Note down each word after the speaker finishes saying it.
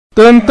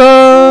Dun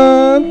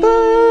dun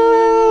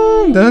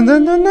dun dun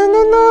dun dun dun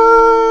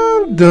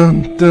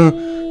dun dun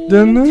dun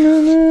dun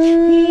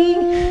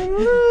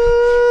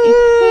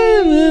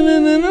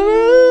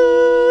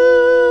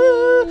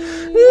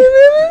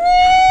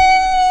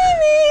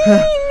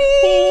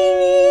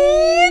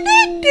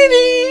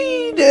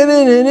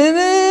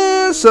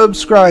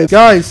Subscribe,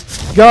 guys,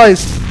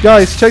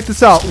 check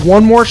this out.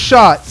 One more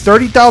shot.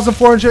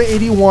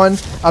 30,481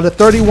 out of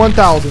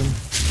 31,000.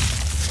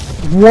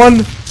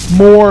 One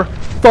more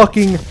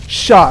fucking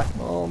shot.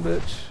 Oh,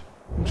 bitch.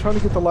 I'm trying to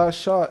get the last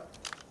shot.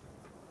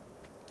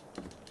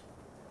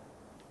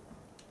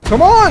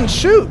 Come on,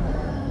 shoot.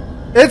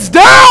 It's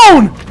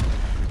down.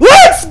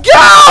 Let's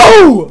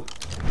go.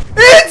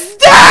 It's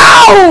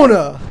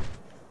down.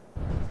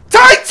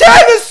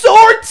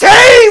 Titanosaur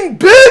tame,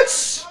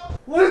 bitch.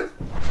 Let's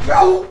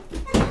go.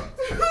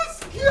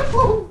 Let's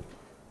go.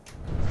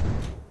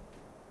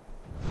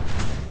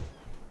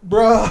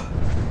 Bruh.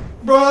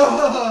 Get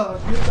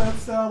that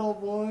saddle,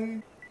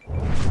 boy.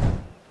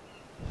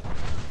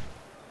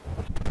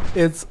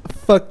 It's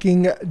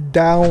fucking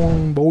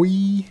down,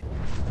 boy.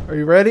 Are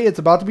you ready? It's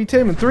about to be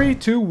tame in 3,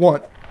 2,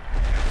 1.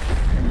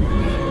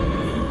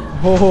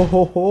 Ho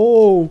ho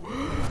ho.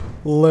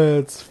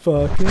 Let's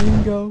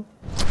fucking go.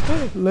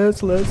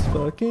 Let's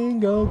fucking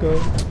go.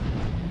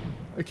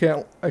 I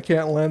can't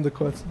land the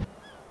quest.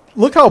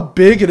 Look how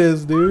big it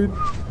is, dude.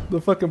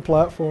 The fucking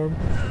platform.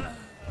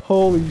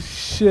 Holy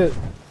shit.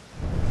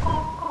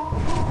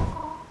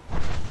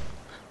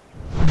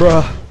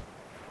 Bruh.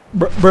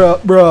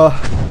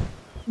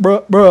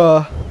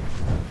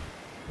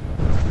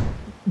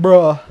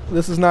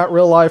 This is not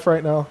real life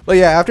right now. But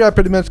yeah, after I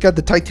pretty much got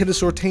the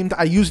Titanosaur tamed,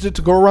 I used it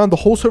to go around the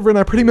whole server, and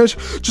I pretty much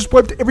just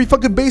wiped every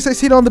fucking base I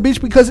seen on the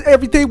beach because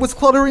everything was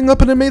cluttering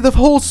up and it made the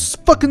whole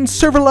fucking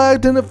server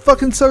lagged, and it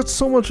fucking sucked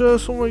so much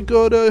ass. Oh my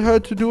god, I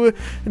had to do it,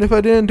 and if I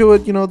didn't do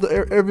it, you know,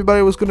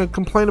 everybody was gonna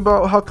complain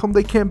about how come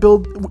they can't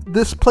build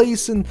this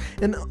place and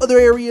other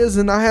areas,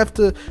 and I have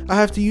to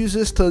use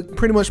this to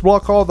pretty much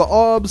block all the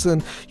obs,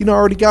 and you know, I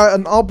already got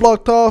an ob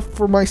blocked off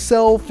for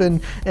myself,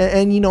 and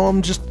you know,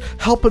 I'm just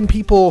helping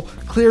people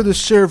clear the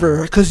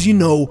server because, you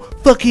know,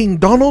 fucking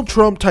Donald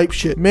Trump type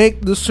shit.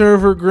 Make the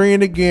server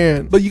green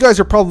again. But you guys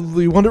are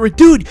probably wondering,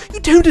 dude, you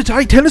tamed a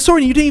Titanosaur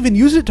and you didn't even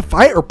use it to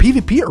fight or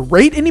PvP or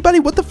raid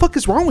anybody? What the fuck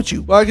is wrong with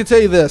you? Well, I can tell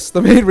you this.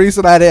 The main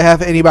reason I didn't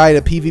have anybody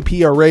to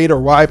PvP or raid or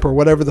wipe or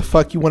whatever the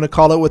fuck you want to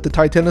call it with the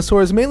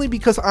Titanosaur is mainly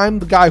because I'm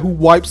the guy who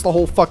wipes the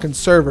whole fucking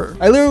server.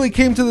 I literally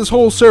came to this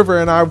whole server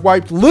and I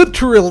wiped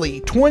literally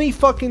 20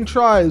 fucking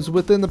tribes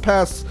within the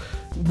past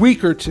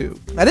week or two.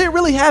 I didn't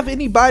really have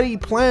anybody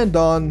planned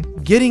on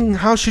getting,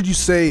 how should you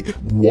say,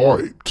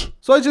 wiped.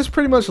 So I just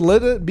pretty much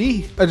let it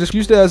be. I just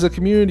used it as a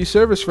community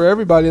service for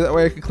everybody. That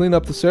way I could clean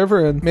up the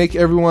server and make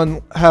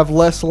everyone have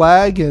less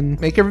lag and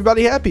make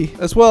everybody happy.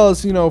 As well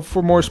as, you know,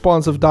 for more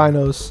spawns of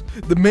dinos.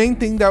 The main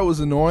thing that was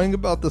annoying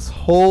about this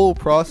whole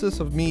process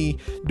of me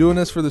doing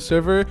this for the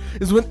server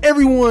is when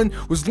everyone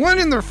was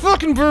landing their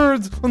fucking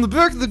birds on the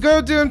back of the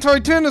goddamn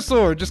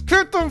Titanosaur. Just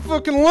kept on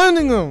fucking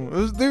landing them.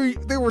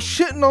 They were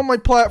shitting on my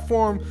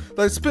platform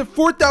that I spent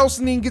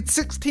 4,000 ingots,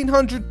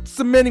 1,600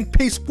 cementing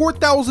paste,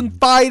 4,000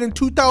 fide, and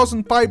 2,000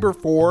 fiber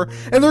for,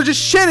 and they're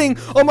just shitting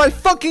on my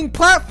fucking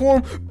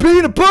platform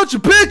being a bunch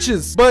of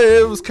bitches. But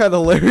it was kind of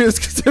hilarious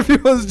because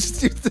everyone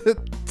just used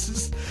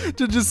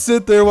to just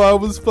sit there while I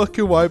was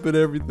fucking wiping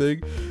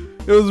everything.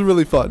 It was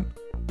really fun.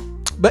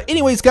 But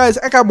anyways, guys,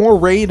 I got more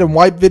raid and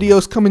wipe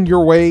videos coming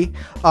your way.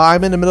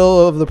 I'm in the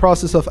middle of the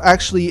process of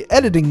actually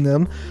editing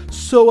them.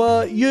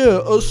 So,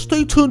 yeah,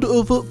 stay tuned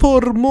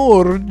for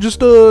more.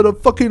 Just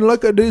fucking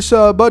like this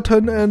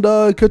button and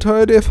get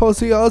ready for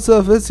the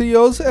other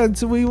videos,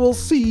 and we will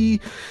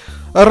see.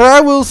 I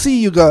will see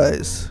you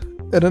guys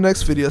in the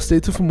next video. Stay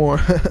tuned for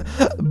more.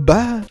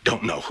 Bye.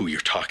 Don't know who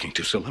you're talking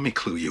to, so let me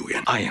clue you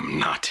in. I am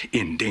not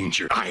in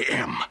danger. I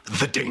am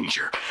the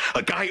danger.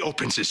 A guy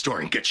opens his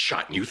door and gets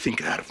shot, and you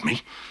think that of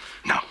me?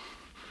 No.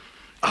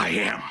 I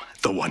am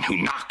the one who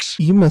knocks.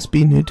 You must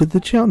be new to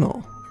the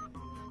channel.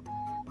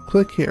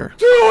 Click here.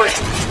 Do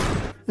it!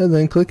 And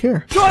then click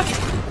here.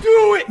 Just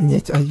do it! And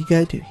that's all you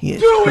gotta do. Yes,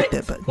 do click it!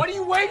 that button. What are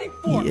you waiting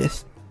for?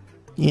 Yes.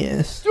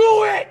 Yes.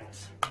 Do it!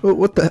 Oh,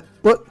 what the?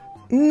 What?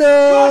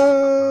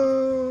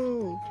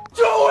 No!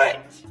 Do it!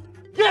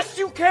 Yes,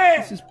 you can!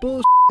 This is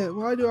bullshit.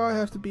 Why do I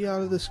have to be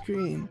out of the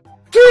screen?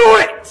 Do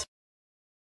it!